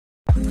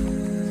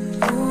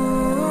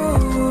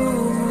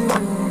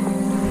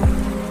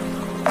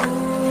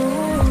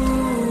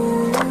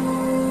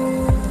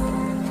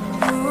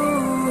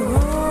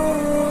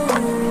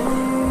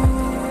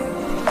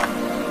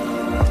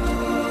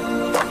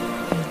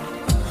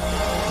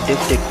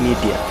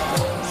Davi-tech-media.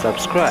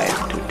 Subscribe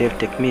to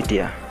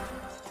Davi-tech-media.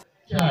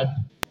 I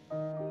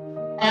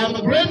am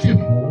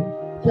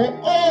grateful for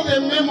all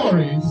the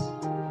memories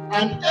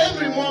and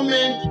every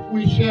moment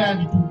we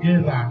shared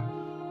together.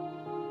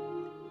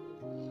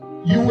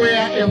 You were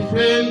a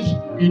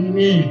friend in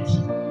need,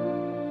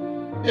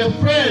 a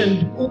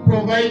friend who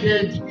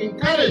provided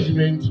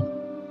encouragement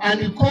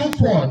and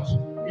comfort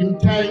in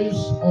times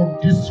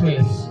of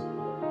distress.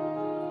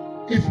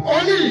 If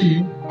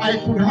only I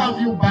could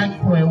have you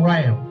back for a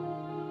while,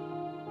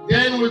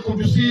 then we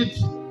could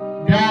sit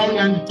down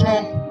and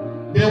talk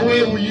the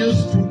way we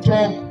used to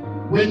talk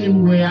when you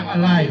were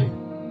alive.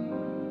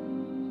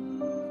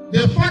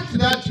 The fact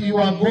that you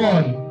are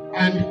gone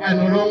and are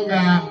no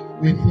longer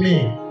with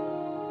me,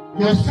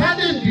 your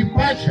sudden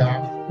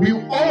departure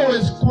will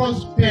always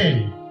cause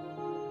pain,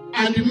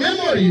 and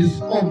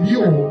memories of you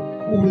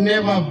will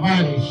never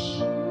vanish,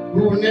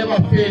 will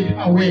never fade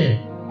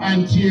away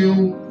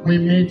until we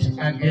meet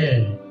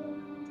again.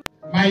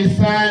 My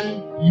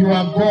son, you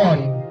are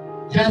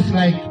gone just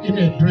like in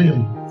a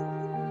dream.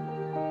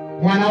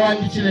 Mwana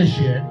wangu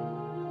Chile,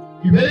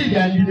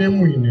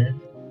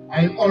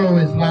 I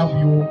always love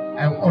you,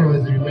 I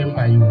always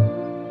remember you.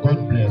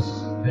 God bless.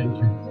 Thank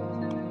you.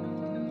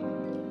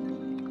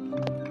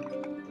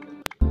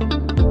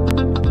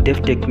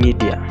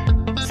 Davi-tech-media.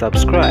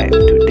 Subscribe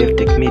to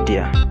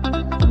Davi-tech-media.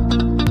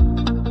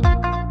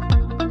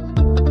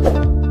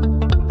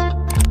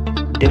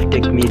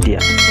 Davi-tech-media.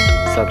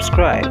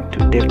 Subscribe to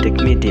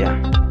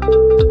Davi-tech-media.